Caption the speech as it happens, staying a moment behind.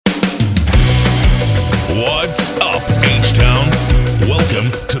What's up, H-Town?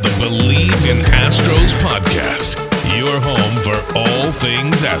 Welcome to the Believe in Astros podcast, your home for all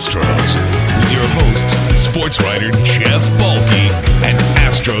things Astros, with your hosts, sports writer Jeff Balke and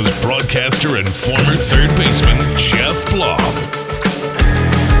Astros broadcaster and former third baseman Jeff Blom.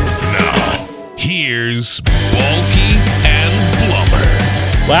 Now, here's Balke and Blummer.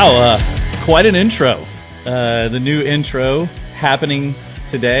 Wow, quite an intro. The new intro happening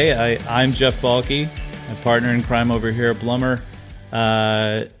today. I'm Jeff Balke, my partner in crime over here at Blummer.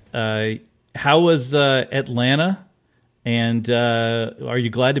 How was Atlanta? And are you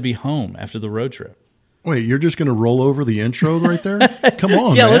glad to be home after the road trip? Wait, you're just going to roll over the intro right there? Come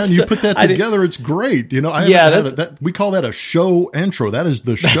on, man. You put that together. It's great. You know, we call that a show intro. That is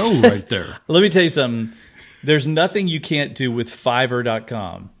the show right there. Let me tell you something. There's nothing you can't do with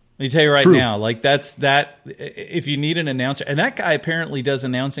Fiverr.com. Let me tell you right now, like if you need an announcer, and that guy apparently does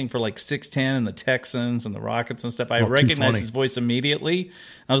announcing for like 610 and the Texans and the Rockets and stuff. I recognized his voice immediately.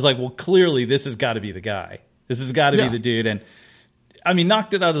 I was like, well, clearly this has got to be the guy. This has got to be the dude. And I mean,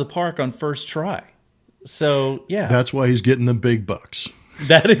 knocked it out of the park on first try. So, yeah. That's why he's getting the big bucks.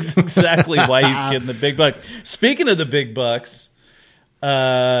 That is exactly why he's getting the big bucks. Speaking of the big bucks,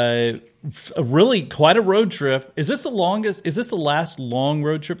 really quite a road trip. Is this the last long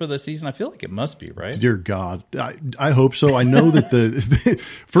road trip of the season? I feel like it must be, right? Dear God. I hope so. I know that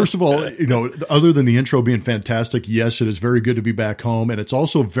first of all, you know, other than the intro being fantastic, yes, it is very good to be back home. And it's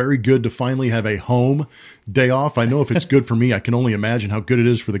also very good to finally have a home day off. I know if it's good for me, I can only imagine how good it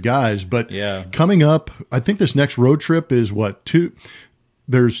is for the guys. But coming up, I think this next road trip is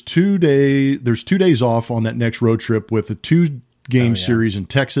there's 2 days off on that next road trip with the two-game series in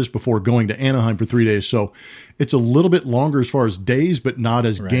Texas before going to Anaheim for 3 days. So it's a little bit longer as far as days, but not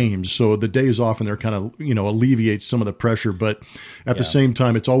as games. So the days off and there kind of, you know, alleviates some of the pressure. But at the same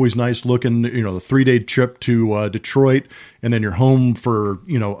time, it's always nice looking, you know, the 3 day trip to Detroit, and then you're home for,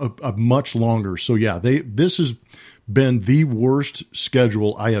 you know, a much longer. So this has been the worst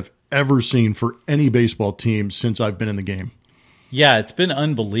schedule I have ever seen for any baseball team since I've been in the game. Yeah, it's been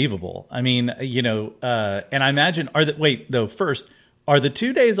unbelievable. I mean, you know, and I imagine, are the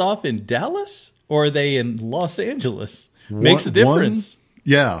 2 days off in Dallas or are they in Los Angeles? Makes a difference.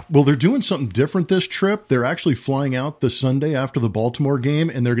 Well, they're doing something different this trip. They're actually flying out the Sunday after the Baltimore game,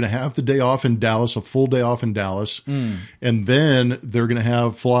 and they're going to have the day off in Dallas, a full day off in Dallas. And then they're going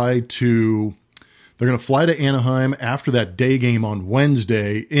to fly to Anaheim after that day game on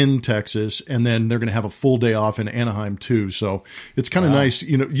Wednesday in Texas, and then they're going to have a full day off in Anaheim too. So it's kind of nice.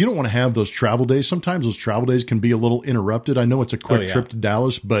 You know, you don't want to have those travel days. Sometimes those travel days can be a little interrupted. I know it's a quick trip to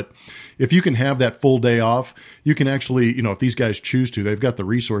Dallas, but if you can have that full day off, you can actually, you know, if these guys choose to, they've got the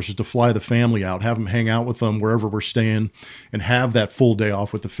resources to fly the family out, have them hang out with them wherever we're staying, and have that full day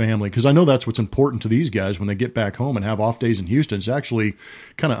off with the family. Because I know that's what's important to these guys when they get back home and have off days in Houston. It's actually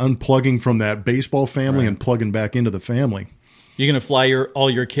kind of unplugging from that baseball family and plugging back into the family. You're going to fly all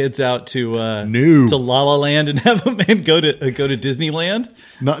your kids out to La La Land and have them and go to Disneyland?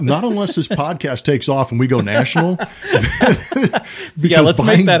 Not unless this podcast takes off and we go national. Let's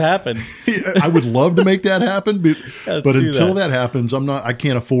make that happen. I would love to make that happen, but until that happens, I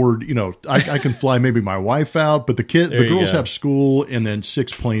can't afford. You know, I can fly maybe my wife out, but the girls have school and then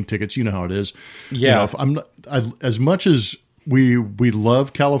 6 plane tickets. You know how it is. Yeah, you know, as much as we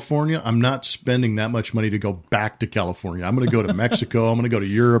love California, I'm not spending that much money to go back to California. I'm going to go to Mexico. I'm going to go to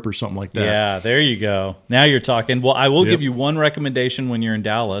Europe or something like that. Yeah, there you go. Now you're talking. Well, I will give you one recommendation when you're in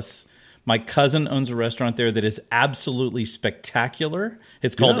Dallas. My cousin owns a restaurant there that is absolutely spectacular.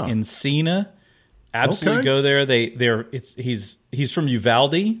 It's called Encina. Absolutely go there. He's from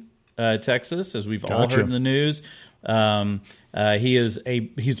Uvalde, Texas, as we've all heard in the news. He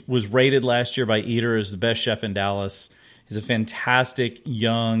was rated last year by Eater as the best chef in Dallas. He's a fantastic,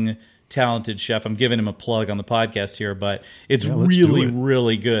 young, talented chef. I'm giving him a plug on the podcast here, but it's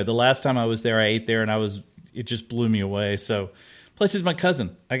really good. The last time I was there, I ate there, and it just blew me away. So, plus he's my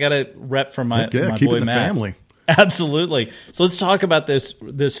cousin. I got a rep from my boy keep it in the Matt. Family. Absolutely. So let's talk about this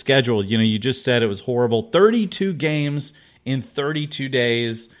schedule. You know, you just said it was horrible. 32 games in 32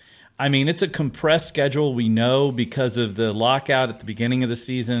 days. I mean, it's a compressed schedule. We know because of the lockout at the beginning of the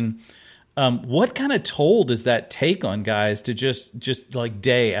season. What kind of toll does that take on guys to just like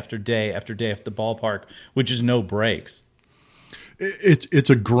day after day after day at the ballpark, which is no breaks? It's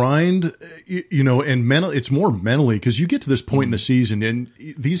a grind, you know, and it's more mentally because you get to this point in the season and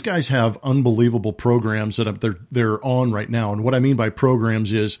these guys have unbelievable programs that they're on right now. And what I mean by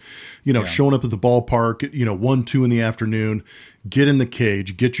programs is, you know, showing up at the ballpark, you know, 1, 2 in the afternoon, get in the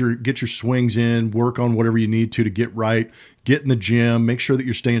cage, get your swings in, work on whatever you need to get right, get in the gym, make sure that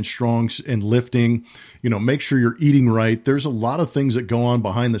you're staying strong and lifting, make sure you're eating right. There's a lot of things that go on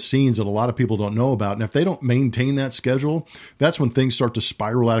behind the scenes that a lot of people don't know about. And if they don't maintain that schedule, that's when things start to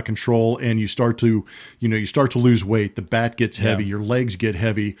spiral out of control and you start to lose weight. The bat gets heavy, your legs get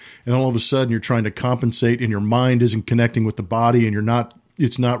heavy, and all of a sudden you're trying to compensate and your mind isn't connecting with the body and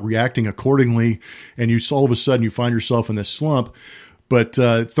it's not reacting accordingly. And all of a sudden you find yourself in this slump. But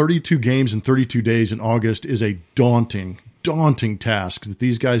 32 games in 32 days in August is a daunting task that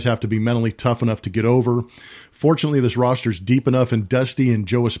these guys have to be mentally tough enough to get over. Fortunately, this roster's deep enough, and Dusty and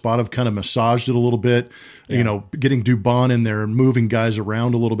Joe Espada have kind of massaged it a little bit, getting Dubon in there and moving guys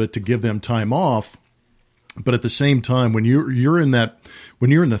around a little bit to give them time off. But at the same time, when you're in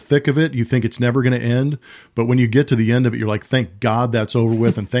the thick of it, you think it's never going to end. But when you get to the end of it, you're like, thank God that's over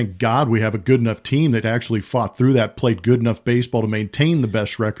with. And thank God we have a good enough team that actually fought through that, played good enough baseball to maintain the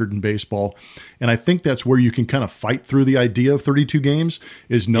best record in baseball. And I think that's where you can kind of fight through the idea of 32 games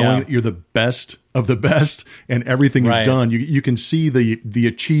is knowing that you're the best of the best and everything you've done. You can see the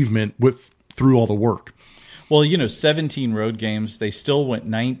achievement through all the work. Well, 17 road games. They still went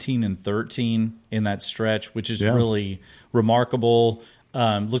 19-13 in that stretch, which is really remarkable.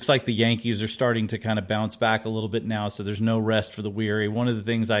 Looks like the Yankees are starting to kind of bounce back a little bit now, so there's no rest for the weary. One of the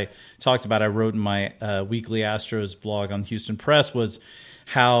things I talked about, I wrote in my weekly Astros blog on Houston Press, was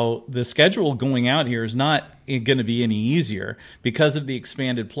how the schedule going out here is not going to be any easier because of the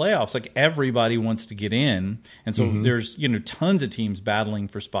expanded playoffs. Like, everybody wants to get in, and so there's tons of teams battling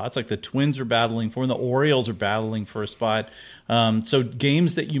for spots. Like the Twins are battling for, and the Orioles are battling for a spot. So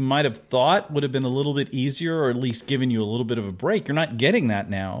games that you might have thought would have been a little bit easier, or at least given you a little bit of a break, you're not getting that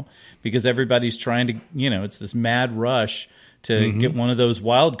now because everybody's trying to, it's this mad rush to get one of those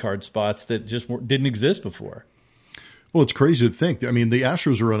wild card spots that just didn't exist before. Well, it's crazy to think. I mean, the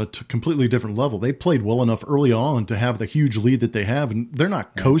Astros are on a completely different level. They played well enough early on to have the huge lead that they have, and they're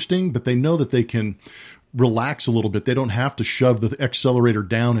not coasting, but they know that they can relax a little bit. They don't have to shove the accelerator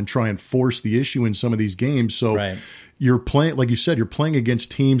down and try and force the issue in some of these games. So you're playing, like you said, you're playing against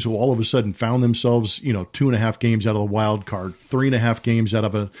teams who all of a sudden found themselves, 2.5 games out of the wild card, 3.5 games out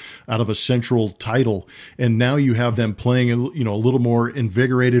of a central title. And now you have them playing, a little more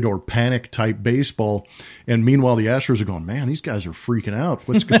invigorated or panic type baseball. And meanwhile, the Astros are going, man, these guys are freaking out.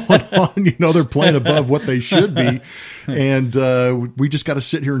 What's going on? They're playing above what they should be. And we just got to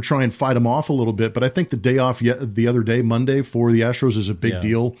sit here and try and fight them off a little bit. But I think the day off the other day, Monday, for the Astros is a big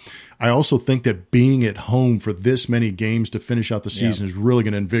deal. I also think that being at home for this many games to finish out the season is really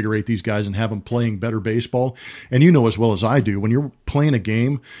going to invigorate these guys and have them playing better baseball. And as well as I do, when you're playing a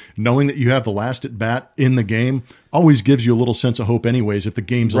game, knowing that you have the last at bat in the game always gives you a little sense of hope anyways if the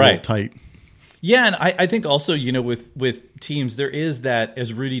game's a little tight. Yeah, and I think also, with teams, there is that,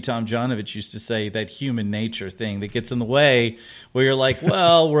 as Rudy Tomjanovich used to say, that human nature thing that gets in the way where you're like,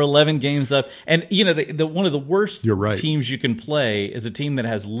 well, we're 11 games up. And, one of the worst teams you can play is a team that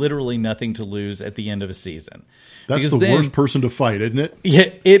has literally nothing to lose at the end of a season. That's the worst person to fight, isn't it? Yeah,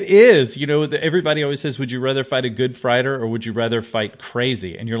 it is. Everybody always says, would you rather fight a good fighter or would you rather fight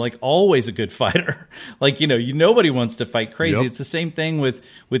crazy? And you're like, always a good fighter. Nobody wants to fight crazy. Yep. It's the same thing with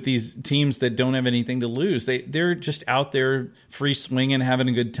these teams that don't have anything to lose. They're just out there free swinging, having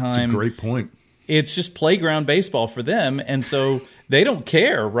a good time. That's a great point. It's just playground baseball for them, and so they don't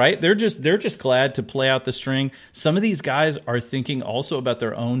care, right? They're just glad to play out the string. Some of these guys are thinking also about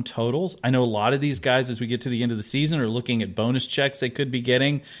their own totals. I know a lot of these guys, as we get to the end of the season, are looking at bonus checks they could be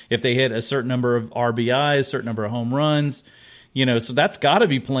getting if they hit a certain number of RBIs, a certain number of home runs. So that's got to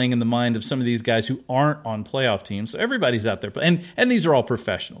be playing in the mind of some of these guys who aren't on playoff teams. So everybody's out there, and these are all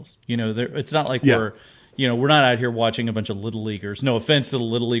professionals. It's not like we're not out here watching a bunch of little leaguers. No offense to the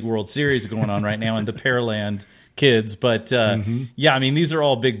Little League World Series going on right now and the Pearland kids, but these are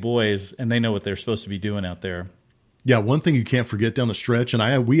all big boys, and they know what they're supposed to be doing out there. Yeah, one thing you can't forget down the stretch,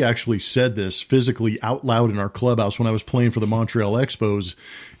 and we actually said this physically out loud in our clubhouse when I was playing for the Montreal Expos,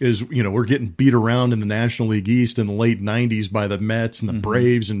 is, we're getting beat around in the National League East in the late 90s by the Mets and the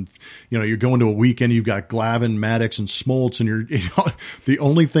Braves, and, you're going to a weekend, you've got Glavine, Maddox, and Smoltz, and the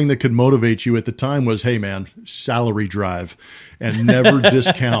only thing that could motivate you at the time was, hey, man, salary drive. And never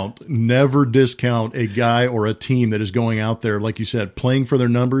discount a guy or a team that is going out there, like you said, playing for their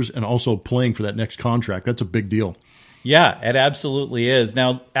numbers and also playing for that next contract. That's a big deal. Yeah, it absolutely is.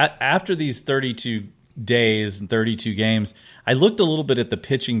 Now, after these 32 days and 32 games, I looked a little bit at the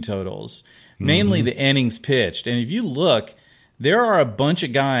pitching totals, mainly the innings pitched. And if you look, there are a bunch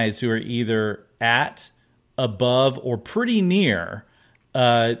of guys who are either at, above, or pretty near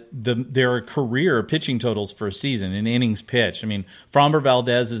their career pitching totals for a season in innings pitched. I mean, Framber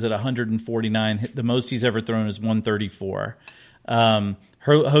Valdez is at 149. The most he's ever thrown is 134.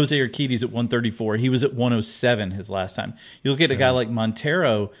 Jose Urquidy's at 134. He was at 107 his last time. You look at a guy like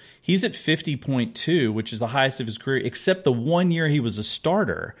Montero, he's at 50.2, which is the highest of his career, except the 1 year he was a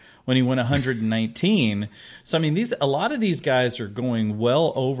starter when he went 119. So, I mean, a lot of these guys are going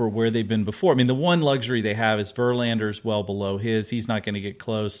well over where they've been before. I mean, the one luxury they have is Verlander's well below his. He's not going to get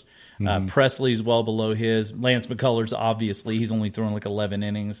close. Presley's well below his. Lance McCullers, obviously, he's only thrown like 11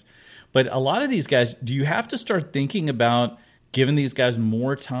 innings. But a lot of these guys, do you have to start thinking about giving these guys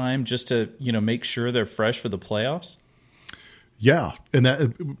more time just to, make sure they're fresh for the playoffs? Yeah, and that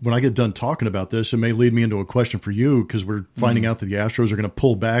when I get done talking about this, it may lead me into a question for you because we're finding out that the Astros are going to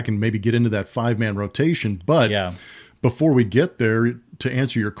pull back and maybe get into that 5-man rotation. But before we get there, to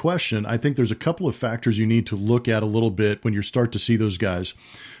answer your question, I think there's a couple of factors you need to look at a little bit when you start to see those guys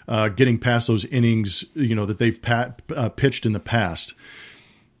getting past those innings, that they've pitched in the past.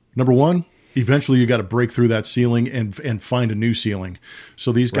 Number one, eventually you got to break through that ceiling and find a new ceiling.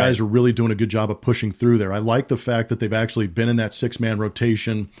 So these guys are really doing a good job of pushing through there. I like the fact that they've actually been in that 6-man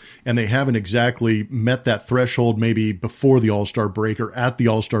rotation and they haven't exactly met that threshold maybe before the All-Star break or at the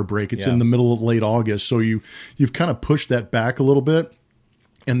All-Star break. It's in the middle of late August. So you've kind of pushed that back a little bit.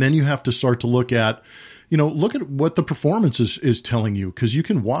 And then you have to start to look at what the performance is telling you, because you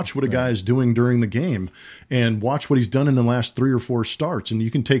can watch what a guy is doing during the game and watch what he's done in the last 3 or 4 starts. And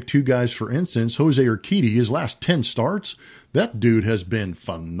you can take 2 guys, for instance, Jose Urquidy, his last 10 starts, that dude has been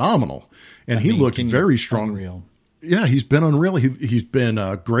phenomenal. And he looked very strong. Unreal. Yeah, he's been unreal. He's been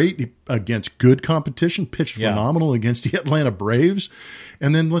great against good competition, pitched phenomenal against the Atlanta Braves.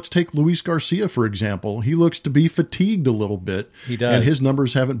 And then let's take Luis Garcia, for example. He looks to be fatigued a little bit. He does. And his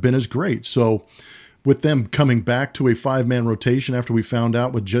numbers haven't been as great. So with them coming back to a 5-man rotation after we found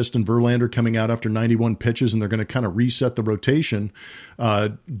out with Justin Verlander coming out after 91 pitches and they're going to kind of reset the rotation,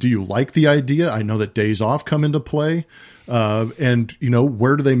 do you like the idea? I know that days off come into play. And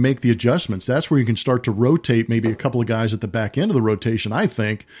where do they make the adjustments? That's where you can start to rotate maybe a couple of guys at the back end of the rotation, I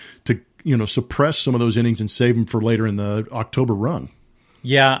think, to suppress some of those innings and save them for later in the October run.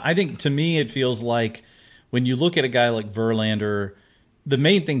 Yeah, I think to me it feels like when you look at a guy like Verlander, the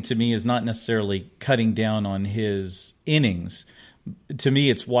main thing to me is not necessarily cutting down on his innings. To me,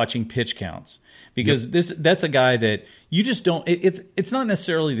 it's watching pitch counts, because that's a guy that you just don't. It's not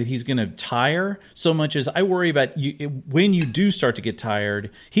necessarily that he's going to tire so much as I worry about when you do start to get tired.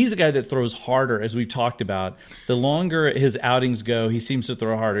 He's a guy that throws harder, as we've talked about. The longer his outings go, he seems to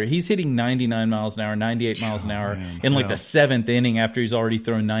throw harder. He's hitting 99 miles an hour, 98 miles an hour in the 7th inning after he's already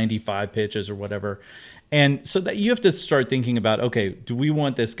thrown 95 pitches or whatever. And so that you have to start thinking about, okay, do we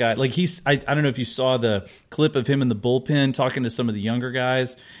want this guy? Like I don't know if you saw the clip of him in the bullpen talking to some of the younger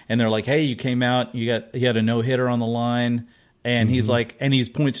guys, and they're like, "Hey, you came out, he had a no-hitter on the line," and he's like, and he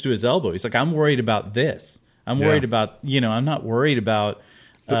points to his elbow. He's like, "I'm worried about this. I'm worried about, I'm not worried about,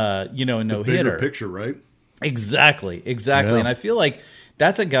 a no-hitter." Bigger picture, right? Exactly. Yeah. And I feel like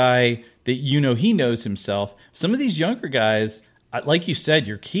that's a guy that he knows himself. Some of these younger guys, like you said,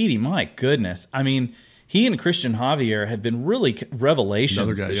 Urquidy, my goodness, I mean. He and Christian Javier have been really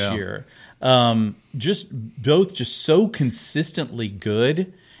revelations this year. Both so consistently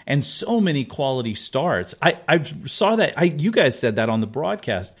good and so many quality starts. I saw that. You guys said that on the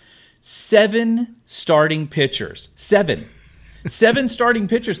broadcast. 7 starting pitchers. 7 starting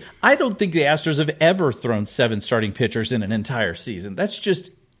pitchers. I don't think the Astros have ever thrown 7 starting pitchers in an entire season. That's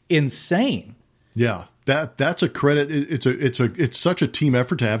just insane. Yeah. That's a credit. It's such a team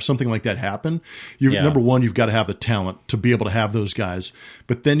effort to have something like that happen. Number one, you've got to have the talent to be able to have those guys,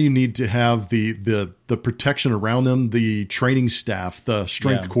 but then you need to have the protection around them, the training staff, the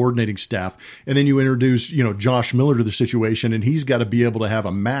strength coordinating staff, and then you introduce Josh Miller to the situation, and he's got to be able to have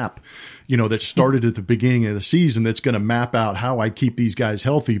a map, that started at the beginning of the season that's going to map out how I keep these guys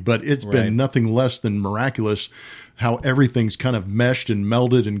healthy. But it's been nothing less than miraculous how everything's kind of meshed and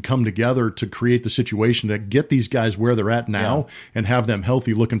melded and come together to create the situation to get these guys where they're at now and have them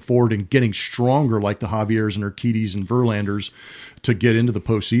healthy looking forward and getting stronger like the Javiers and Urquidys and Verlanders to get into the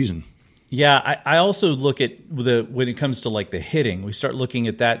postseason. Yeah, I also look at when it comes to like the hitting, we start looking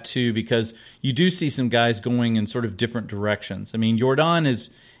at that too, because you do see some guys going in sort of different directions. I mean, Jordan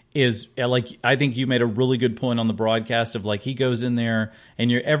is like, I think you made a really good point on the broadcast of like he goes in there and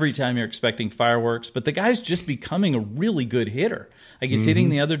every time you're expecting fireworks, but the guy's just becoming a really good hitter. Like he's hitting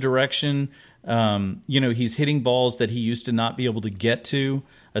the other direction. He's hitting balls that he used to not be able to get to,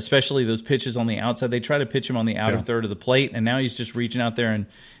 especially those pitches on the outside. They try to pitch him on the outer third of the plate, and now he's just reaching out there and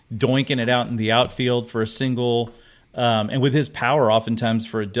doinking it out in the outfield for a single. and with his power, oftentimes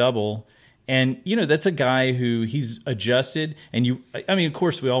for a double. And, that's a guy who he's adjusted. And of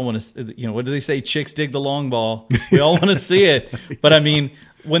course, we all want to, what do they say? Chicks dig the long ball. We all want to see it. But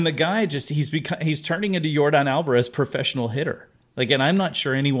when the guy he's turning into Yordan Alvarez, professional hitter. And I'm not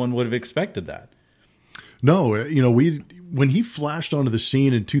sure anyone would have expected that. No, when he flashed onto the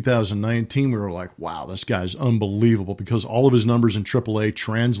scene in 2019, we were like, wow, this guy's unbelievable, because all of his numbers in AAA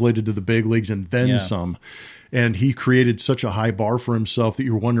translated to the big leagues and then some. And he created such a high bar for himself that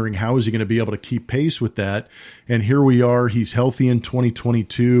you're wondering, how is he going to be able to keep pace with that? And here we are. He's healthy in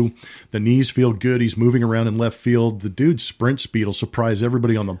 2022. The knees feel good. He's moving around in left field. The dude's sprint speed will surprise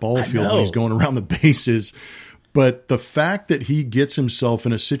everybody on the ball field when he's going around the bases. But the fact that he gets himself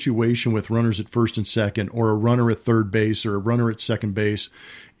in a situation with runners at first and second, or a runner at third base, or a runner at second base,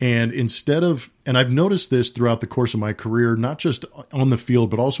 and and I've noticed this throughout the course of my career, not just on the field,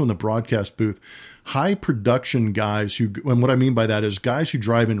 but also in the broadcast booth, high production guys and what I mean by that is guys who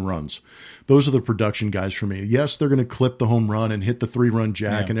drive in runs. Those are the production guys for me. Yes, they're going to clip the home run and hit the 3-run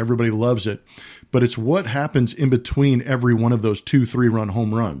jack, and everybody loves it. But it's what happens in between every one of those 2-3-run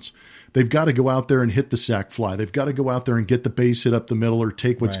home runs. They've got to go out there and hit the sac fly. They've got to go out there and get the base hit up the middle, or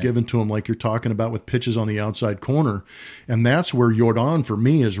take what's given to them, like you're talking about with pitches on the outside corner. And that's where Yordan, for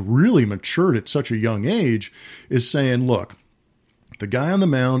me, has really matured at such a young age, is saying, look, the guy on the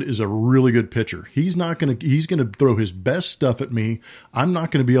mound is a really good pitcher. He's going to throw his best stuff at me. I'm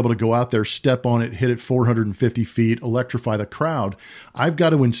not going to be able to go out there, step on it, hit it 450 feet, electrify the crowd. I've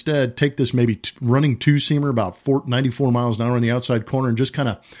got to instead take this maybe running two-seamer about 94 miles an hour on the outside corner and just kind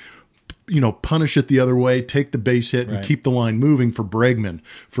of punish it the other way, take the base hit, and keep the line moving for Bregman,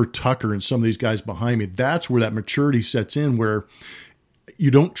 for Tucker, and some of these guys behind me. That's where that maturity sets in, where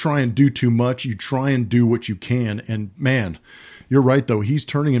you don't try and do too much. You try and do what you can. And man, you're right, though. He's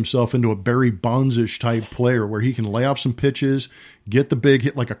turning himself into a Barry Bonds-ish type player, where he can lay off some pitches, get the big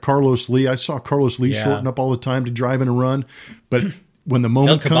hit like a Carlos Lee. I saw Carlos Lee shorten up all the time to drive in a run, but when the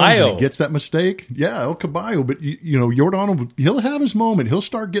moment comes and he gets that mistake, El Caballo. But, Yordan, he'll have his moment. He'll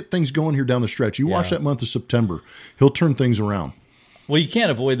start getting things going here down the stretch. You watch that month of September. He'll turn things around. Well, you can't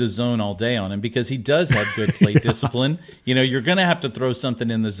avoid the zone all day on him, because he does have good plate discipline. You're going to have to throw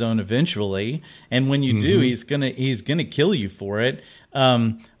something in the zone eventually, and when you do, he's gonna kill you for it.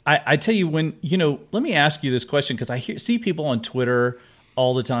 I tell you, let me ask you this question, because I see people on Twitter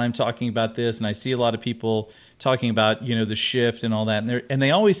all the time talking about this, and I see a lot of people talking about the shift and all that, and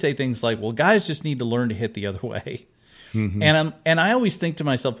they always say things like, "Well, guys just need to learn to hit the other way." And I always think to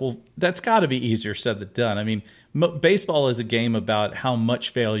myself, well, that's got to be easier said than done. I mean, baseball is a game about how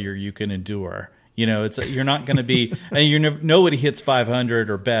much failure you can endure. You're not going to be, and nobody hits 500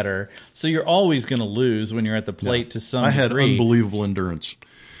 or better, so you're always going to lose when you're at the plate to some degree. I had unbelievable endurance.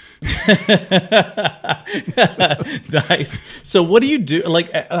 Nice. So what do you do?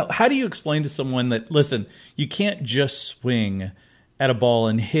 How do you explain to someone that, listen, you can't just swing at a ball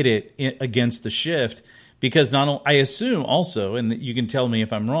and hit it against the shift? Because I assume also, and you can tell me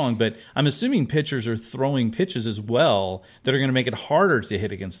if I'm wrong, but I'm assuming pitchers are throwing pitches as well that are going to make it harder to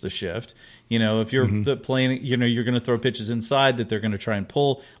hit against the shift. If you're playing, you're going to throw pitches inside that they're going to try and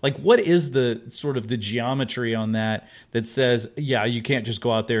pull. What is the sort of the geometry on that says, you can't just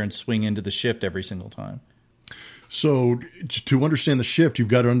go out there and swing into the shift every single time? So to understand the shift, you've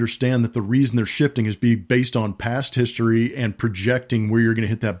got to understand that the reason they're shifting is based on past history and projecting where you're going to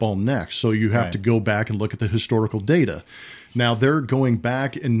hit that ball next. So you have to go back and look at the historical data. Now they're going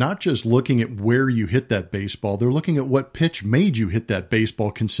back and not just looking at where you hit that baseball, they're looking at what pitch made you hit that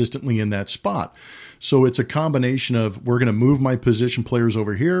baseball consistently in that spot. So it's a combination of, we're going to move my position players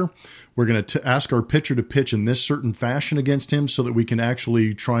over here. We're going to ask our pitcher to pitch in this certain fashion against him so that we can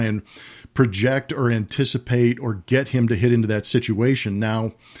actually try and project or anticipate or get him to hit into that situation.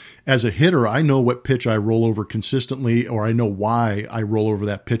 Now, as a hitter, I know what pitch I roll over consistently, or I know why I roll over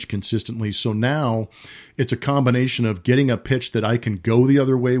that pitch consistently. So now it's a combination of getting a pitch that I can go the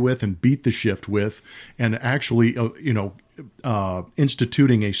other way with and beat the shift with, and actually,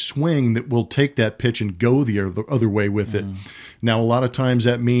 instituting a swing that will take that pitch and go the other way with it. Now, a lot of times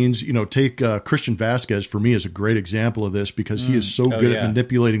that means, take Christian Vasquez, for me, is a great example of this, because he is so good at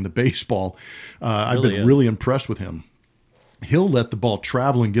manipulating the baseball. I've been really impressed with him. He'll let the ball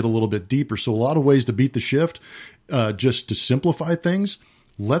travel and get a little bit deeper. So a lot of ways to beat the shift, just to simplify things,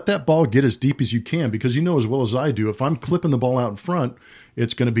 let that ball get as deep as you can, because as well as I do, if I'm clipping the ball out in front,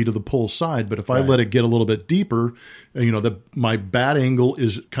 it's going to be to the pull side. But if I let it get a little bit deeper, my bat angle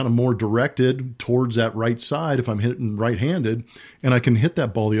is kind of more directed towards that right side if I'm hitting right-handed, and I can hit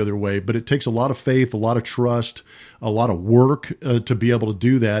that ball the other way. But it takes a lot of faith, a lot of trust, a lot of work to be able to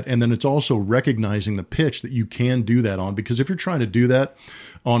do that. And then it's also recognizing the pitch that you can do that on, because if you're trying to do that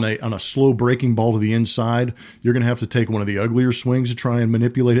on a slow breaking ball to the inside, you're going to have to take one of the uglier swings to try and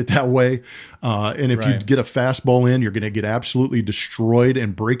manipulate it that way. And if you get a fastball in, you're going to get absolutely destroyed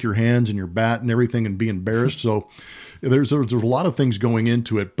and break your hands and your bat and everything and be embarrassed. So there's a lot of things going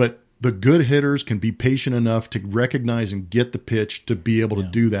into it, but the good hitters can be patient enough to recognize and get the pitch to be able to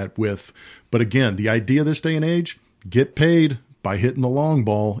do that with. But again, the idea this day and age, get paid by hitting the long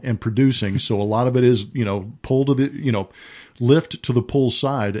ball and producing. So a lot of it is, pull to the, lift to the pull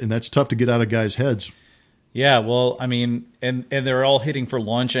side, and that's tough to get out of guys' heads. Yeah, well, I mean, and they're all hitting for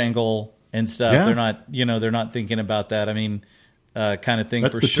launch angle and stuff. Yeah. They're not, they're not thinking about that. I mean, kind of thing.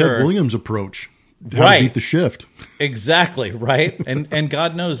 That's for the sure. Ted Williams approach. How to beat the shift. Exactly, right? And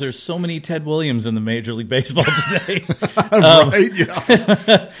God knows there's so many Ted Williams in the Major League Baseball today. Right,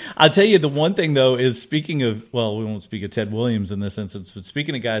 yeah. I'll tell you, the one thing, though, is speaking of, well, we won't speak of Ted Williams in this instance, but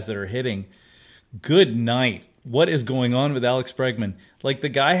speaking of guys that are hitting, good night. What is going on with Alex Bregman? Like, the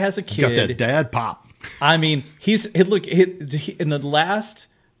guy has a kid. He's got that dad pop. I mean, in the last,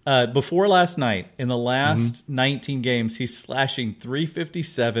 before last night, in the last 19 games, he's slashing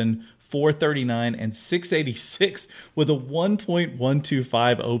 357, 439, and 686 with a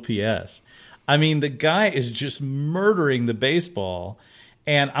 1.125 OPS. I mean, the guy is just murdering the baseball.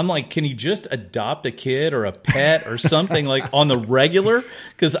 And I'm like, can he just adopt a kid or a pet or something like on the regular?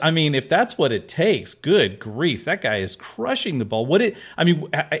 Because, I mean, if that's what it takes, good grief, that guy is crushing the ball.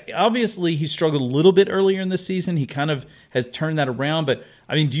 Obviously, he struggled a little bit earlier in the season. He kind of has turned that around. But,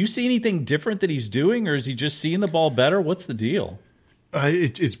 I mean, do you see anything different that he's doing, or is he just seeing the ball better? What's the deal?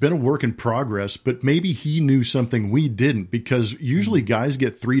 It's been a work in progress, but maybe he knew something we didn't, because usually guys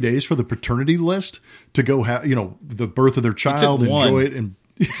get 3 days for the paternity list to go have, the birth of their child, enjoy it. And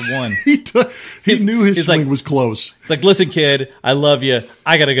one. he knew his swing was close. It's like, listen, kid, I love you.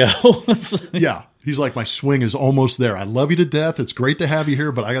 I got to go. Yeah. He's like, my swing is almost there. I love you to death. It's great to have you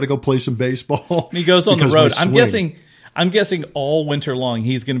here, but I got to go play some baseball. And he goes on the road. I'm guessing all winter long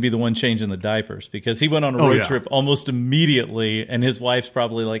he's going to be the one changing the diapers, because he went on a road trip almost immediately, and his wife's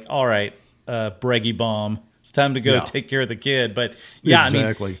probably like, all right, Breggy bomb, it's time to go take care of the kid. But exactly.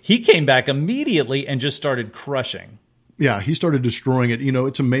 I mean, he came back immediately and just started crushing. Yeah, he started destroying it.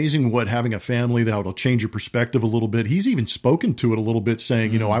 It's amazing what having a family, that'll change your perspective a little bit. He's even spoken to it a little bit,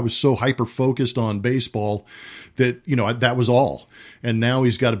 saying, I was so hyper-focused on baseball that, that was all. And now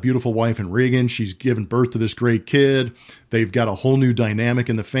he's got a beautiful wife in Reagan. She's given birth to this great kid. They've got a whole new dynamic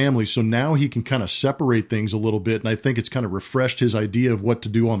in the family. So now he can kind of separate things a little bit. And I think it's kind of refreshed his idea of what to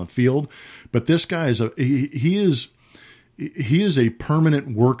do on the field. But this guy is he is a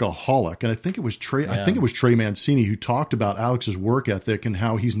permanent workaholic. And I think it was Trey Mancini who talked about Alex's work ethic and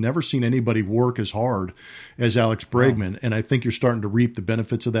how he's never seen anybody work as hard as Alex Bregman. And I think you're starting to reap the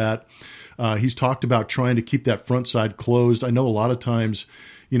benefits of that. He's talked about trying to keep that front side closed. I know a lot of times,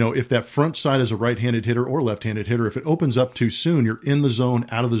 if that front side is a right-handed hitter or left-handed hitter, if it opens up too soon, you're in the zone,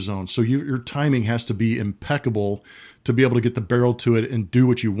 out of the zone. So your timing has to be impeccable to be able to get the barrel to it and do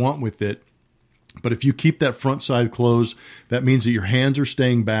what you want with it. But if you keep that front side closed, that means that your hands are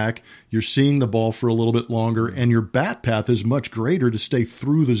staying back, you're seeing the ball for a little bit longer, and your bat path is much greater to stay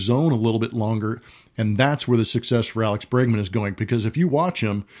through the zone a little bit longer. And that's where the success for Alex Bregman is going. Because if you watch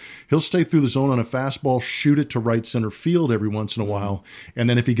him, he'll stay through the zone on a fastball, shoot it to right center field every once in a while. And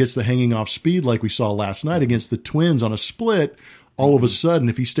then if he gets the hanging off speed like we saw last night against the Twins on a split, all of a sudden,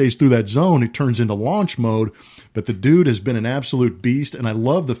 if he stays through that zone, it turns into launch mode. But the dude has been an absolute beast, and I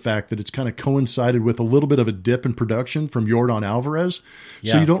love the fact that it's kind of coincided with a little bit of a dip in production from Yordan Alvarez,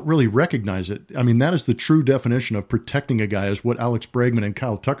 so you don't really recognize it. I mean, that is the true definition of protecting a guy, is what Alex Bregman and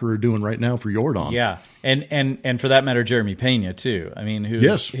Kyle Tucker are doing right now for Yordan. Yeah, and for that matter, Jeremy Pena, too. I mean,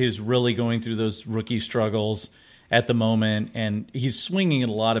 who's really going through those rookie struggles at the moment, and he's swinging at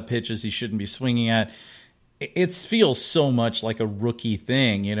a lot of pitches he shouldn't be swinging at. It feels so much like a rookie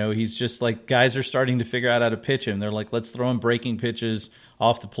thing. He's just like, guys are starting to figure out how to pitch him. They're like, let's throw him breaking pitches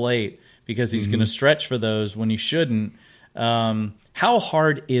off the plate because he's going to stretch for those when he shouldn't. How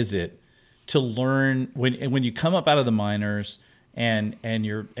hard is it to learn when you come up out of the minors and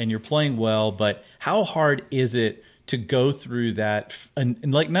you're playing well, but how hard is it to go through that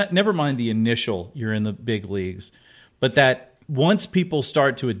and like, never mind the initial, you're in the big leagues, but that once people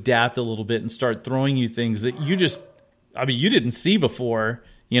start to adapt a little bit and start throwing you things that you didn't see before.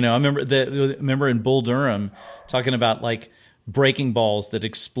 I remember in Bull Durham talking about like breaking balls that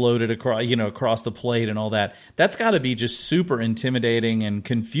exploded across the plate and all that. That's got to be just super intimidating and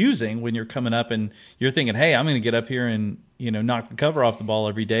confusing when you're coming up and you're thinking, hey, I'm going to get up here and knock the cover off the ball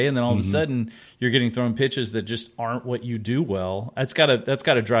every day, and then all of a sudden you're getting thrown pitches that just aren't what you do well. That's got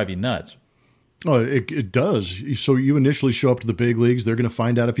to drive you nuts. Oh, it does. So you initially show up to the big leagues. They're going to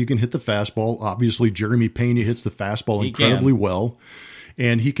find out if you can hit the fastball. Obviously, Jeremy Pena hits the fastball incredibly well.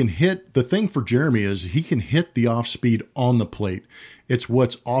 And he can hit, the thing for Jeremy is he can hit the off speed on the plate. It's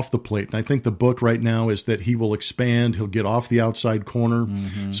what's off the plate. And I think the book right now is that he will expand. He'll get off the outside corner.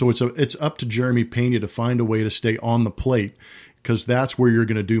 So it's up to Jeremy Pena to find a way to stay on the plate, because that's where you're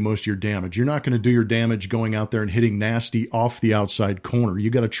going to do most of your damage. You're not going to do your damage going out there and hitting nasty off the outside corner. You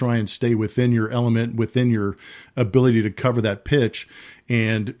got to try and stay within your element, within your ability to cover that pitch.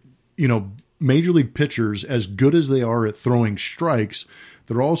 And, major league pitchers, as good as they are at throwing strikes,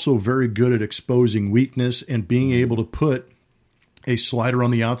 they're also very good at exposing weakness and being able to put a slider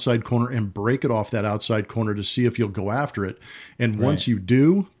on the outside corner and break it off that outside corner to see if you'll go after it. And once you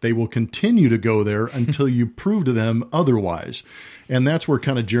do, they will continue to go there until you prove to them otherwise. And that's where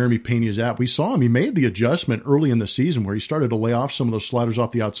kind of Jeremy Pena is at. We saw him. He made the adjustment early in the season where he started to lay off some of those sliders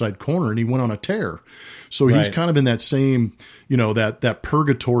off the outside corner, and he went on a tear. So he's kind of in that same, that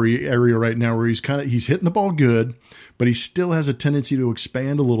purgatory area right now where he's hitting the ball good, but he still has a tendency to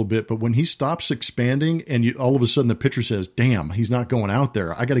expand a little bit. But when he stops expanding and all of a sudden the pitcher says, damn, he's not going out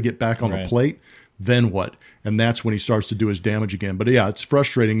there, I got to get back on the plate, then what? And that's when he starts to do his damage again. But yeah, it's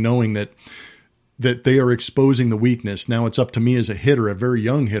frustrating knowing that they are exposing the weakness. Now it's up to me as a hitter, a very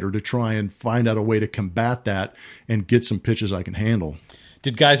young hitter, to try and find out a way to combat that and get some pitches I can handle.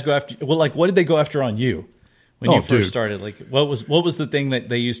 Did guys go after? Well, what did they go after on you when you first started? What was the thing that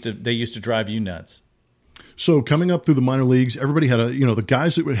they used to drive you nuts? So coming up through the minor leagues, everybody had the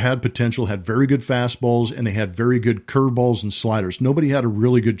guys that had potential had very good fastballs and they had very good curveballs and sliders. Nobody had a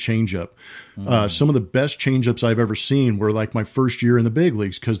really good changeup. Some of the best changeups I've ever seen were like my first year in the big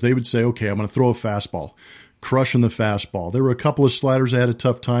leagues, because they would say, okay, I'm going to throw a fastball. Crushing the fastball. There were a couple of sliders I had a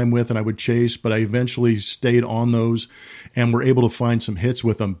tough time with and I would chase, but I eventually stayed on those and were able to find some hits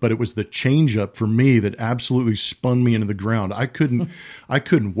with them. But it was the changeup for me that absolutely spun me into the ground. I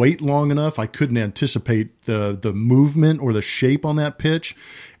couldn't wait long enough. I couldn't anticipate the movement or the shape on that pitch.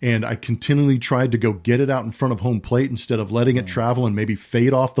 And I continually tried to go get it out in front of home plate instead of letting it travel and maybe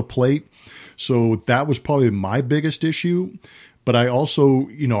fade off the plate. So that was probably my biggest issue. But I also,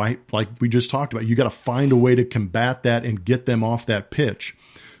 like we just talked about, you got to find a way to combat that and get them off that pitch.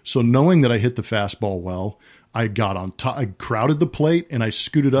 So knowing that I hit the fastball well, I got on top, I crowded the plate and I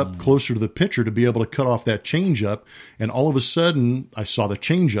scooted up closer to the pitcher to be able to cut off that changeup. And all of a sudden I saw the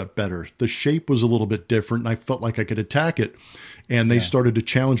changeup better. The shape was a little bit different and I felt like I could attack it. And they started to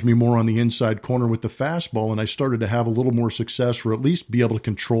challenge me more on the inside corner with the fastball, and I started to have a little more success, or at least be able to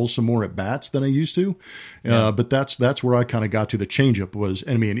control some more at bats than I used to. But that's where I kind of got to. The changeup was,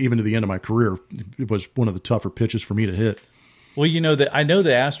 even to the end of my career, it was one of the tougher pitches for me to hit. Well, I know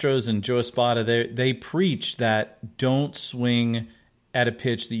the Astros and Joe Espada, they preach that don't swing at a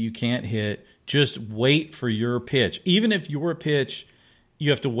pitch that you can't hit. Just wait for your pitch. Even if your pitch,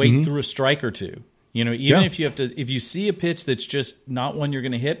 you have to wait through a strike or two. If you see a pitch that's just not one you're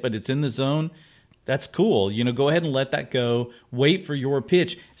going to hit, but it's in the zone, that's cool. Go ahead and let that go. Wait for your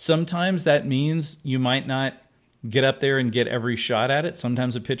pitch. Sometimes that means you might not get up there and get every shot at it.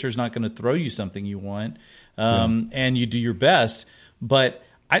 Sometimes a pitcher's not going to throw you something you want, and you do your best. But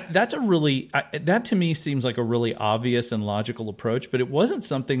that to me seems like a really obvious and logical approach, but it wasn't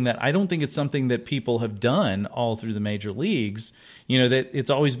something that, I don't think it's something that people have done all through the major leagues. That it's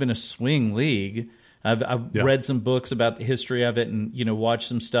always been a swing league. I've read some books about the history of it and, watched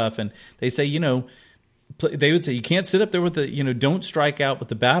some stuff, and they say, they would say you can't sit up there with don't strike out with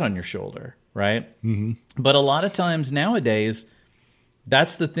the bat on your shoulder, right? Mm-hmm. But a lot of times nowadays,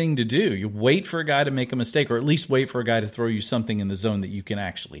 that's the thing to do. You wait for a guy to make a mistake, or at least wait for a guy to throw you something in the zone that you can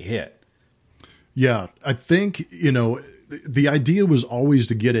actually hit. Yeah, I think, the idea was always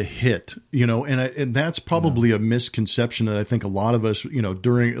to get a hit, and that's probably a misconception that I think a lot of us,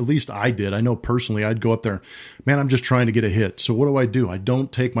 during, at least I did. I know personally, I'd go up there, man, I'm just trying to get a hit. So what do? I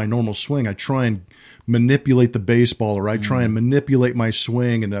don't take my normal swing. I try and manipulate the baseball, or I try and manipulate my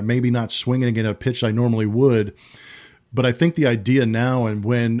swing, and maybe not swinging at a pitch I normally would. But I think the idea now, and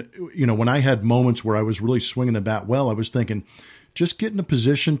when I had moments where I was really swinging the bat well, I was thinking, just get in a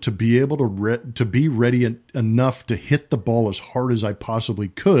position to be able to be ready enough to hit the ball as hard as I possibly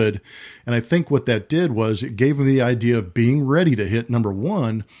could. And I think what that did was it gave me the idea of being ready to hit, number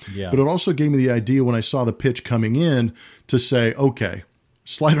one, but it also gave me the idea when I saw the pitch coming in to say, okay,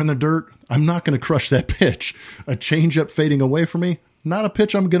 Slider in the dirt, I'm not going to crush that pitch. A changeup fading away from me, not a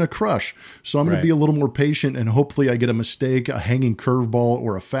pitch I'm going to crush. So I'm going to be a little more patient, and hopefully I get a mistake, a hanging curveball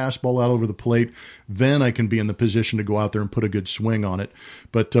or a fastball out over the plate. Then I can be in the position to go out there and put a good swing on it.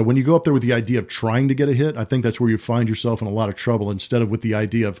 But when you go up there with the idea of trying to get a hit, I think that's where you find yourself in a lot of trouble, instead of with the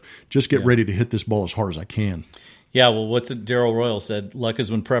idea of just get ready to hit this ball as hard as I can. Yeah, well, what's it Darryl Royal said? Luck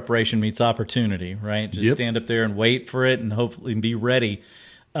is when preparation meets opportunity, right? Just stand up there and wait for it and hopefully be ready.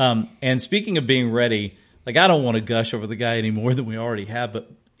 And speaking of being ready, like, I don't want to gush over the guy any more than we already have,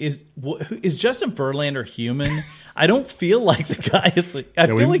 but is Justin Verlander human? I don't feel like the guy is like, I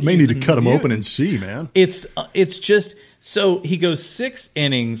feel like may need to cut him open and see, man. It's just, so he goes 6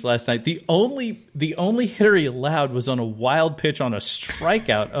 innings last night. The only hitter he allowed was on a wild pitch on a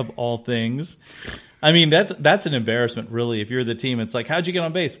strikeout of all things. I mean, that's an embarrassment, really. If you're the team, it's like, how'd you get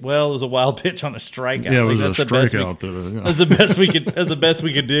on base? Well, it was a wild pitch on a strikeout. Yeah, it was a strikeout. That's the best we could. That's the best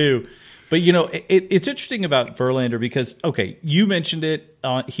we could do. But it's interesting about Verlander because, okay, you mentioned it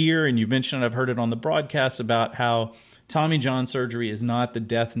here, and you mentioned it. I've heard it on the broadcast about how Tommy John surgery is not the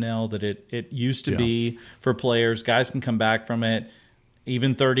death knell that it used to be for players. Guys can come back from it,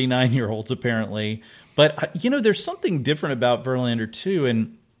 even 39-year-olds apparently. But there's something different about Verlander too,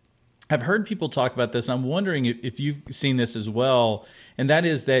 and I've heard people talk about this, and I'm wondering if you've seen this as well, and that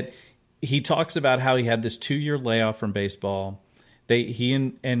is that he talks about how he had this 2-year layoff from baseball. He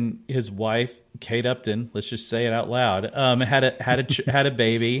and his wife, Kate Upton, let's just say it out loud, had a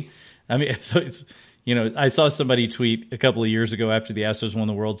baby. I mean, it's I saw somebody tweet a couple of years ago after the Astros won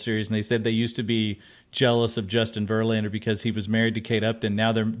the World Series, and they said they used to be jealous of Justin Verlander because he was married to Kate Upton.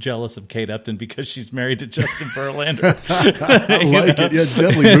 Now they're jealous of Kate Upton because she's married to Justin Verlander. I like it. Yeah, it's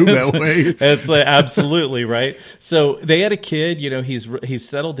definitely moved that way. It's like, absolutely right. So they had a kid. He's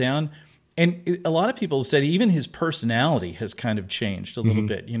settled down. And a lot of people have said even his personality has kind of changed a little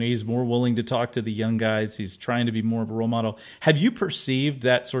bit. He's more willing to talk to the young guys. He's trying to be more of a role model. Have you perceived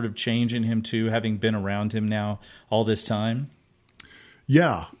that sort of change in him too, having been around him now all this time?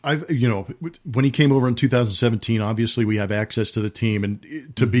 Yeah, when he came over in 2017, obviously we have access to the team, and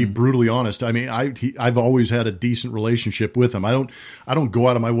to be brutally honest, I mean, I've always had a decent relationship with him. I don't go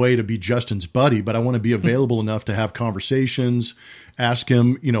out of my way to be Justin's buddy, but I want to be available enough to have conversations, ask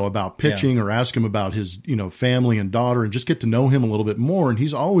him, about pitching, or ask him about his, family and daughter, and just get to know him a little bit more. And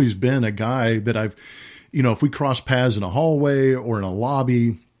he's always been a guy that I've, if we cross paths in a hallway or in a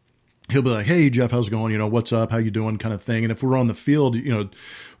lobby, he'll be like, "Hey, Jeff, how's it going? What's up? How you doing?" kind of thing. And if we're on the field,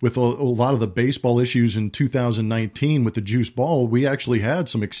 with a lot of the baseball issues in 2019 with the juice ball, we actually had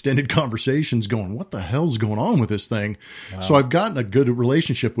some extended conversations going, what the hell's going on with this thing? Wow. So I've gotten a good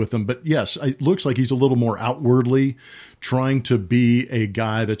relationship with him. But yes, it looks like he's a little more outwardly trying to be a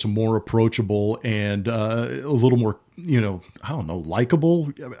guy that's more approachable and a little more, I don't know,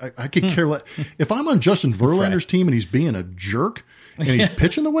 likable. I could care less. If I'm on Justin Verlander's team and he's being a jerk, and he's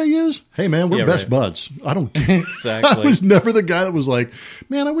pitching the way he is, hey, man, we're best buds. I don't care. Exactly. I was never the guy that was like,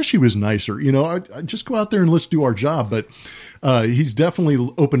 man, I wish he was nicer. I just go out there and let's do our job. But he's definitely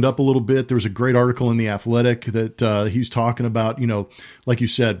opened up a little bit. There was a great article in The Athletic that he's talking about, like you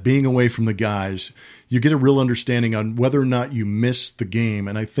said, being away from the guys. You get a real understanding on whether or not you missed the game.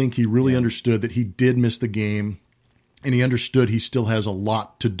 And I think he really understood that he did miss the game. And he understood he still has a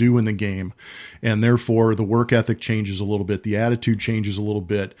lot to do in the game. And therefore, the work ethic changes a little bit. The attitude changes a little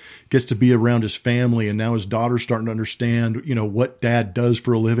bit. Gets to be around his family. And now his daughter's starting to understand, what dad does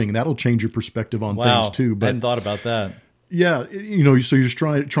for a living. That'll change your perspective on things too. But I hadn't thought about that. Yeah, so you're just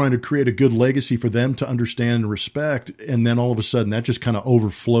trying to create a good legacy for them to understand and respect, and then all of a sudden that just kind of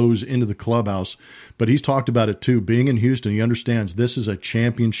overflows into the clubhouse. But he's talked about it too. Being in Houston, he understands this is a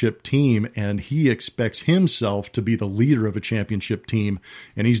championship team, and he expects himself to be the leader of a championship team,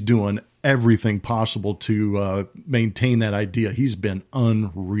 and he's doing everything possible to maintain that idea. He's been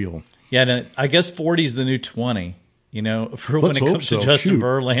unreal. Yeah, and I guess 40 is the new 20. For when it comes to Justin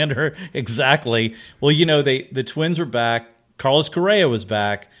Verlander. Exactly. Well, the Twins were back. Carlos Correa was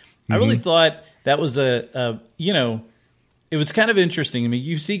back. I really thought that was it was kind of interesting. I mean,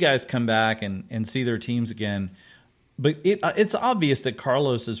 you see guys come back and see their teams again, but it's obvious that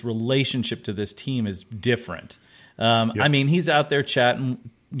Carlos's relationship to this team is different. I mean, he's out there chatting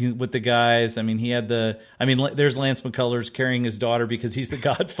with the guys. I mean, there's Lance McCullers carrying his daughter because he's the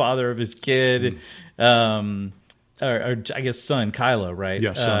godfather of his kid. Or I guess son, Kylo, right?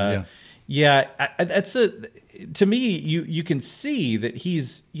 Yeah, son, that's to me, you can see that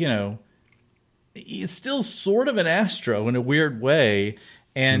he's still sort of an Astro in a weird way.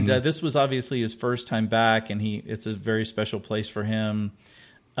 And this was obviously his first time back, and it's a very special place for him.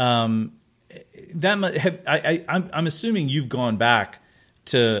 I'm assuming you've gone back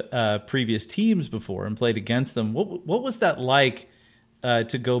to previous teams before and played against them. What was that like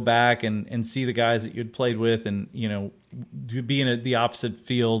to go back and see the guys that you'd played with, and to be in the opposite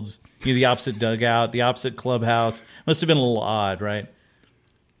fields, the opposite dugout, the opposite clubhouse? Must have been a little odd, right?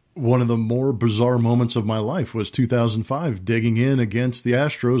 One of the more bizarre moments of my life was 2005, digging in against the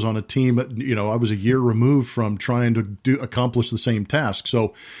Astros on a team. I was a year removed from trying to accomplish the same task.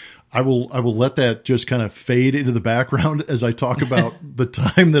 So I will let that just kind of fade into the background as I talk about the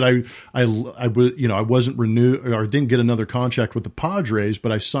time that I wasn't renewed or didn't get another contract with the Padres,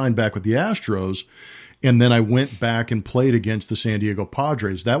 but I signed back with the Astros. And then I went back and played against the San Diego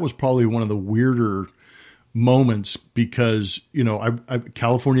Padres. That was probably one of the weirder moments because, I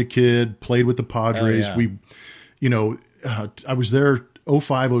California kid, played with the Padres. Oh, yeah. I was there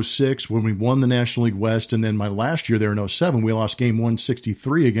 05, 06 when we won the National League West. And then my last year there in 07, we lost game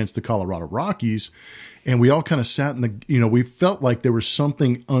 163 against the Colorado Rockies. And we all kind of sat in we felt like there was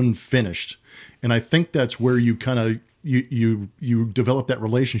something unfinished. And I think that's where you kind of, you develop that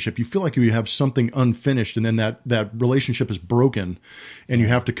relationship. You feel like you have something unfinished, and then that relationship is broken, and you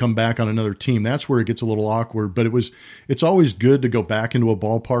have to come back on another team. That's where it gets a little awkward. But it's always good to go back into a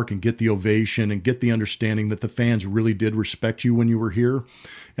ballpark and get the ovation and get the understanding that the fans really did respect you when you were here.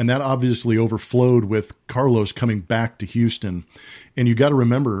 And that obviously overflowed with Carlos coming back to Houston. And you got to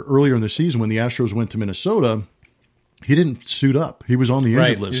remember earlier in the season when the Astros went to Minnesota, he didn't suit up. He was on the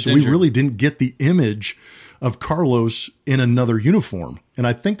injured list. So we really didn't get the image of Carlos in another uniform. And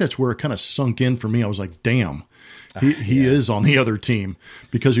I think that's where it kind of sunk in for me. I was like, damn, he is on the other team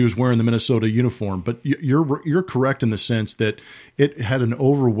because he was wearing the Minnesota uniform. But you're correct in the sense that it had an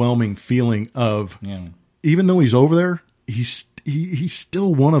overwhelming feeling of, even though he's over there, he's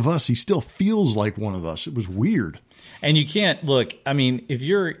still one of us. He still feels like one of us. It was weird. And you can't look, I mean, if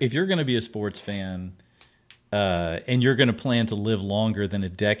you're going to be a sports fan, and you're going to plan to live longer than a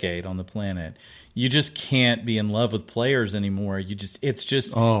decade on the planet, you just can't be in love with players anymore. You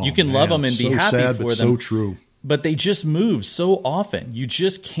can love them and be happy sad, for but them. So true. But they just move so often. You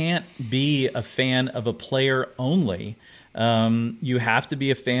just can't be a fan of a player only. You have to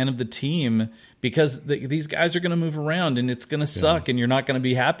be a fan of the team because these guys are going to move around and it's going to suck and you're not going to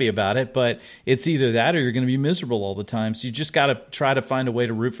be happy about it. But it's either that or you're going to be miserable all the time. So you just got to try to find a way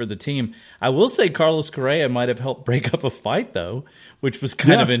to root for the team. I will say Carlos Correa might have helped break up a fight, though, which was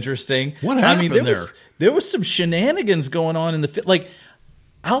kind of interesting. What happened there was some shenanigans going on in the like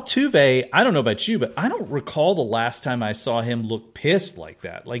Altuve. I don't know about you, but I don't recall the last time I saw him look pissed like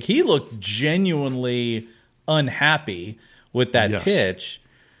that. Like he looked genuinely unhappy with that pitch.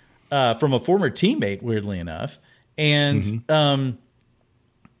 From a former teammate, weirdly enough. And, I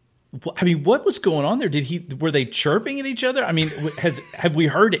mean, what was going on there? Were they chirping at each other? I mean, have we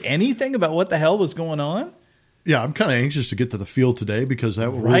heard anything about what the hell was going on? Yeah, I'm kind of anxious to get to the field today because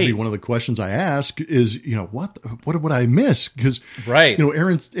that will be one of the questions I ask is, what would I miss? Because,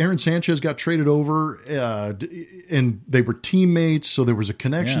 Aaron Sanchez got traded over and they were teammates. So there was a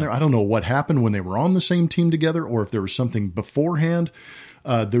connection there. I don't know what happened when they were on the same team together or if there was something beforehand.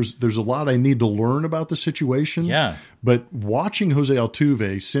 There's a lot I need to learn about the situation. Yeah. But watching Jose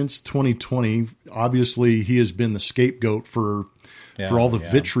Altuve since 2020, obviously he has been the scapegoat for all the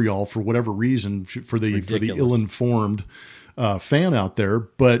vitriol for whatever reason for the ill-informed fan out there.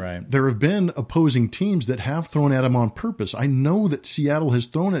 But there have been opposing teams that have thrown at him on purpose. I know that Seattle has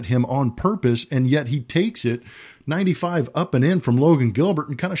thrown at him on purpose, and yet he takes it 95 up and in from Logan Gilbert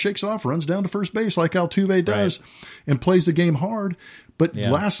and kind of shakes it off, runs down to first base like Altuve does, and plays the game hard. But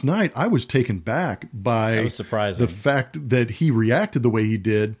last night I was taken back by the fact that he reacted the way he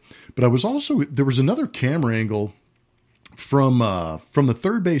did. But I was also, there was another camera angle from the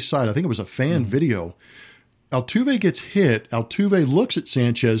third base side. I think it was a fan video. Altuve gets hit. Altuve looks at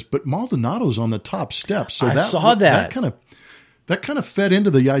Sanchez, but Maldonado's on the top steps. So I saw that. That kind of fed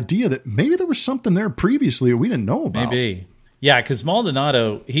into the idea that maybe there was something there previously that we didn't know about. Maybe. Yeah, because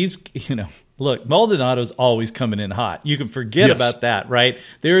Maldonado, Maldonado's always coming in hot. You can forget about that, right?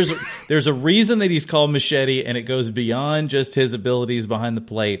 There's a reason that he's called Machete, and it goes beyond just his abilities behind the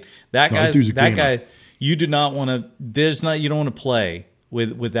plate. That guy, you do not want to. You don't want to play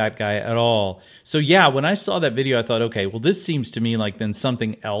with that guy at all. So yeah, when I saw that video, I thought, okay, well, this seems to me like then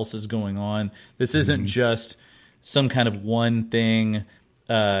something else is going on. This isn't just some kind of one thing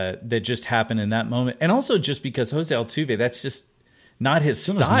that just happened in that moment. And also just because Jose Altuve, that's just not his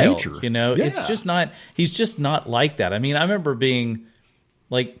style. It's just not, he's just not like that. I mean, I remember being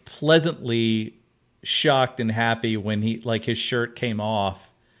like pleasantly shocked and happy when his shirt came off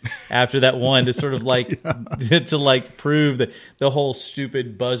after that one to sort of to prove that the whole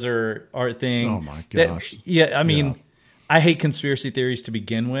stupid buzzer art thing. Oh my gosh. I hate conspiracy theories to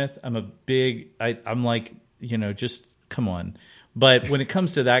begin with. I'm like, just come on. But when it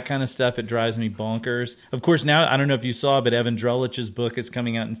comes to that kind of stuff, it drives me bonkers. Of course, now, I don't know if you saw, but Evan Drellich's book is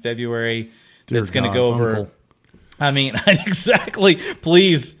coming out in February. That's going to go over. Uncle. I mean, exactly.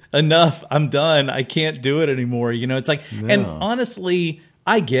 Please, enough. I'm done. I can't do it anymore. It's like, and honestly,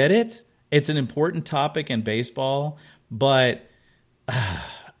 I get it. It's an important topic in baseball. But,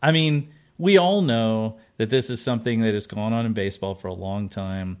 I mean, we all know that this is something that has gone on in baseball for a long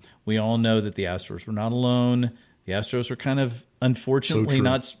time. We all know that the Astros were not alone. The Astros were kind of, unfortunately,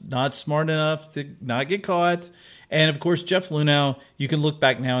 not smart enough to not get caught. And, of course, Jeff Luhnow, you can look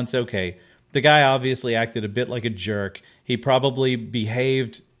back now and say, okay, the guy obviously acted a bit like a jerk. He probably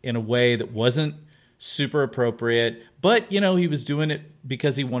behaved in a way that wasn't super appropriate. But, he was doing it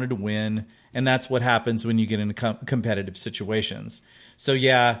because he wanted to win. And that's what happens when you get into competitive situations. So,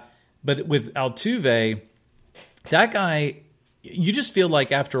 yeah, but with Altuve, that guy, you just feel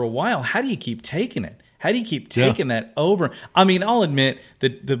like after a while, how do you keep taking it? How do you keep taking that over? I mean, I'll admit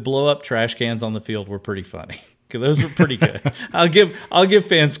that the blow-up trash cans on the field were pretty funny. Those were pretty good. I'll give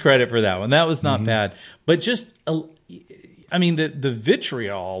fans credit for that one. That was not bad. But just, I mean, the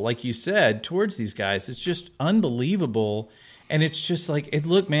vitriol, like you said, towards these guys is just unbelievable. And it's just like,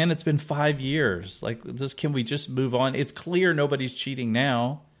 look, man, it's been 5 years. Like, can we just move on? It's clear nobody's cheating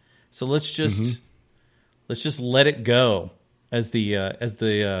now, so let's just let it go, as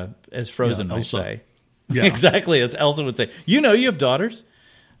Frozen might say. Yeah. Exactly, as Elsa would say. You have daughters.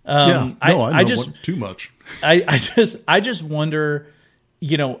 I know too much. I just wonder,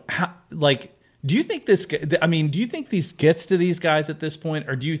 how, like, do you think this gets to these guys at this point,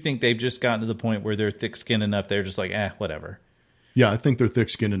 or do you think they've just gotten to the point where they're thick-skinned enough, they're just like, whatever? Yeah, I think they're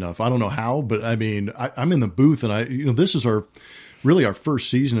thick-skinned enough. I don't know how, but I mean, I'm in the booth, and this is our first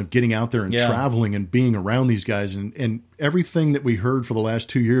season of getting out there and traveling and being around these guys, and everything that we heard for the last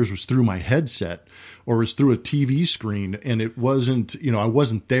 2 years was through my headset or was through a TV screen, and it wasn't, I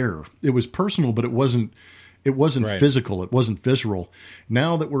wasn't there. It was personal, but it wasn't right. Physical. It wasn't visceral.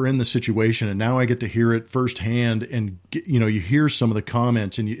 Now that we're in the situation, and now I get to hear it firsthand, and you hear some of the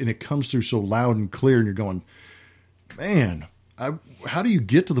comments, and it comes through so loud and clear, and you're going, man, how do you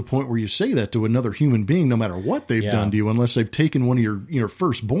get to the point where you say that to another human being, no matter what they've done to you, unless they've taken one of your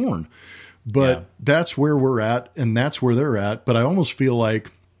firstborn? But that's where we're at, and that's where they're at. But I almost feel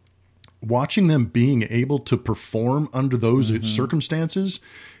like watching them being able to perform under those circumstances,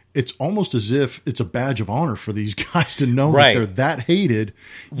 it's almost as if it's a badge of honor for these guys to know that they're that hated,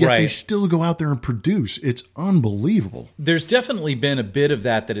 yet they still go out there and produce. It's unbelievable. There's definitely been a bit of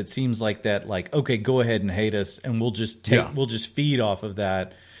that it seems like that, like, okay, go ahead and hate us, and we'll just feed off of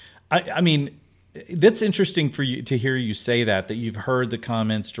that. I mean, that's interesting for you to hear you say that you've heard the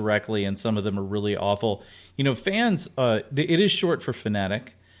comments directly, and some of them are really awful. Fans, it is short for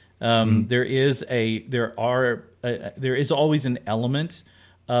fanatic. There is always an element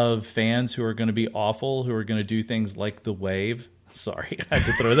of fans who are going to be awful, who are going to do things like the wave. Sorry, I had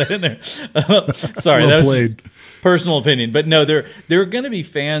to throw that in there. Sorry, that was personal opinion. But no, there are going to be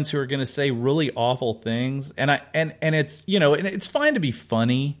fans who are going to say really awful things, and it's and it's fine to be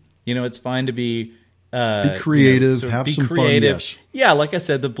funny. It's fine to be creative, have some fun. Yes. Yeah, like I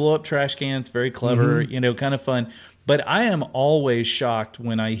said, the blow up trash cans, very clever. Kind of fun. But I am always shocked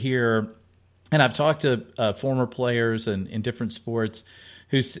when I hear, and I've talked to former players in different sports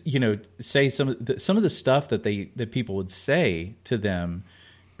who say some of the stuff that people would say to them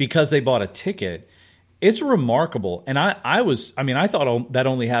because they bought a ticket. It's remarkable, and I thought that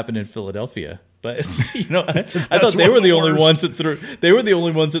only happened in Philadelphia, but I thought they were the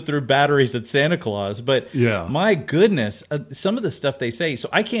only ones that threw batteries at Santa Claus. But my goodness, some of the stuff they say. So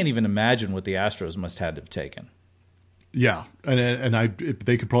I can't even imagine what the Astros must have taken. Yeah, and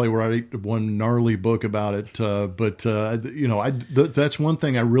they could probably write one gnarly book about it. But that's one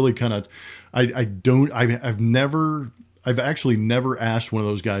thing I really kind of I've actually never asked one of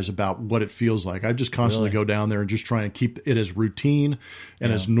those guys about what it feels like. I just constantly go down there and just try and keep it as routine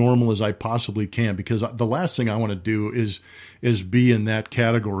and as normal as I possibly can, because the last thing I want to do is be in that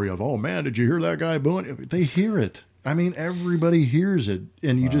category of, oh man, did you hear that guy booing? They hear it. I mean, everybody hears it,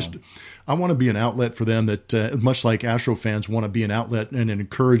 and I want to be an outlet for them that, much like Astro fans want to be an outlet and an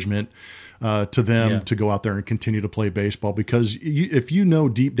encouragement to them to go out there and continue to play baseball. Because if you know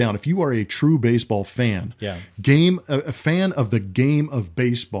deep down, if you are a true baseball fan, a fan of the game of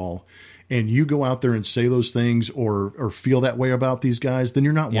baseball, and you go out there and say those things or feel that way about these guys, then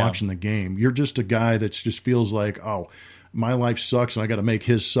you're not watching the game. You're just a guy that just feels like, oh, my life sucks and I got to make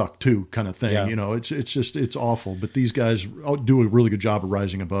his suck too, kind of thing. It's awful. But these guys do a really good job of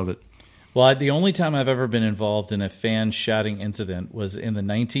rising above it. Well, the only time I've ever been involved in a fan shouting incident was in the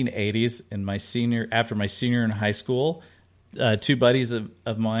 1980s after my senior in high school. Two buddies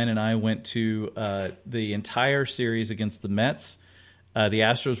of mine and I went to the entire series against the Mets. The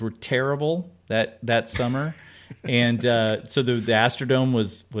Astros were terrible that summer. And so the Astrodome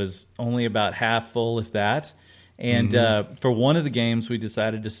was only about half full, if that. And for one of the games, we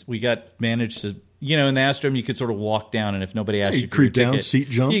managed to, in the Astrodome, you could sort of walk down, and if nobody asked you for your ticket, seat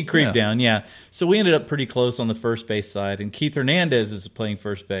jump. You creep down, yeah. So we ended up pretty close on the first base side, and Keith Hernandez is playing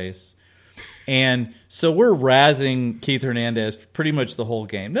first base. And so we're razzing Keith Hernandez pretty much the whole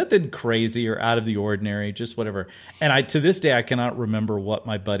game. Nothing crazy or out of the ordinary, just whatever. And to this day, I cannot remember what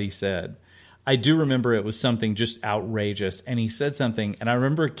my buddy said. I do remember it was something just outrageous, and he said something, and I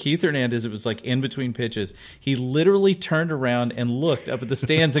remember Keith Hernandez, it was like in between pitches, he literally turned around and looked up at the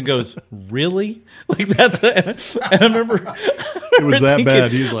stands and goes, really? Like and I remember it was that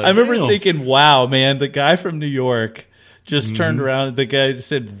bad. He was like, I remember thinking, wow, man, the guy from New York just turned around and the guy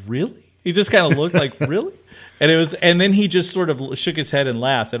said, really? He just kind of looked like, really? And then he just sort of shook his head and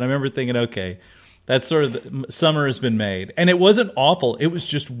laughed, and I remember thinking, okay, that's sort of summer has been made. And it wasn't awful. It was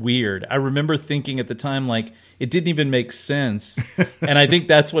just weird. I remember thinking at the time, like, it didn't even make sense. And I think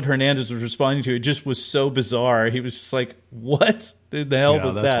that's what Hernandez was responding to. It just was so bizarre. He was just like, what the hell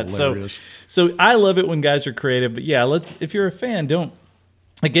was that? Hilarious. So I love it when guys are creative. But yeah, if you're a fan, don't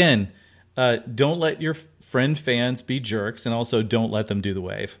let your friend fans be jerks, and also don't let them do the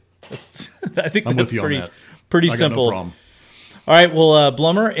wave. I think I'm that's with you on that. Pretty simple. No problem. All right, well,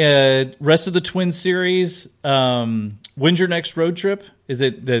 Blummer, rest of the Twin Series. When's your next road trip? Is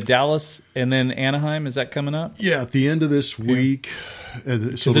it the Dallas and then Anaheim? Is that coming up? Yeah, at the end of this week. So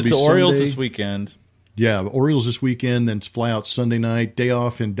it's the Orioles this weekend. Yeah, Orioles this weekend, then fly out Sunday night. Day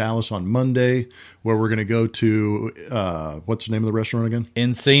off in Dallas on Monday, where we're going to go to, what's the name of the restaurant again?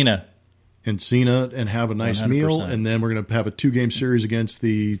 Encina, and have a nice 100%. meal. And then we're going to have a 2-game series against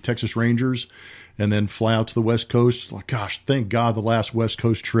the Texas Rangers. And then fly out to the West Coast. Like, gosh, thank God the last West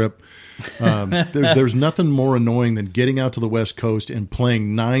Coast trip. There's nothing more annoying than getting out to the West Coast and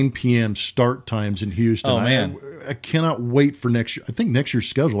playing 9 p.m. start times in Houston. Oh, man. I cannot wait for next year. I think next year's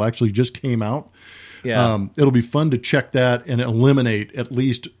schedule actually just came out. Yeah. It'll be fun to check that and eliminate at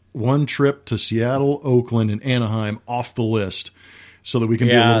least one trip to Seattle, Oakland, and Anaheim off the list so that we can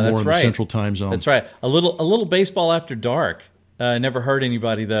be a little more in the central time zone. That's right. A little baseball after dark. Never hurt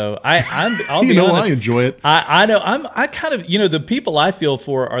anybody though. I'll be honest. I enjoy it. I know. I kind of, the people I feel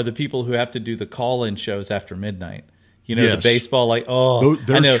for are the people who have to do the call-in shows after midnight. The baseball, like,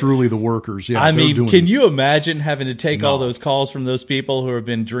 they're truly the workers. Yeah, I mean, can you imagine having to take all those calls from those people who have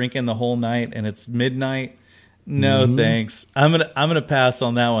been drinking the whole night and it's midnight? No, thanks. I'm gonna pass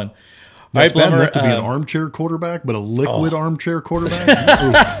on that one. That's bad enough to be an armchair quarterback, but a liquid armchair quarterback?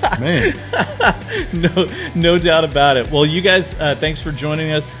 Ooh, man. No doubt about it. Well, you guys, thanks for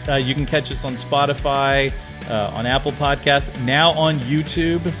joining us. You can catch us on Spotify, on Apple Podcasts, now on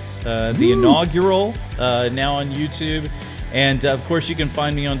YouTube, the inaugural, now on YouTube. And, of course, you can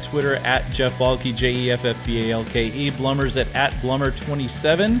find me on Twitter at Jeff Balke, JEFFBALKE. Blummer's at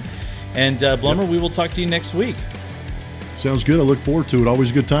Blummer27. And, Blummer, we will talk to you next week. Sounds good. I look forward to it.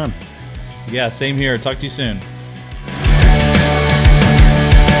 Always a good time. Yeah, same here. Talk to you soon.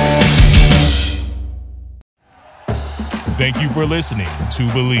 Thank you for listening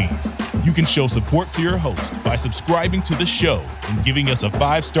to Believe. You can show support to your host by subscribing to the show and giving us a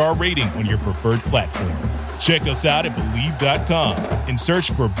 5-star rating on your preferred platform. Check us out at Believe.com and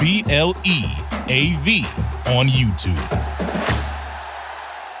search for BLEAV on YouTube.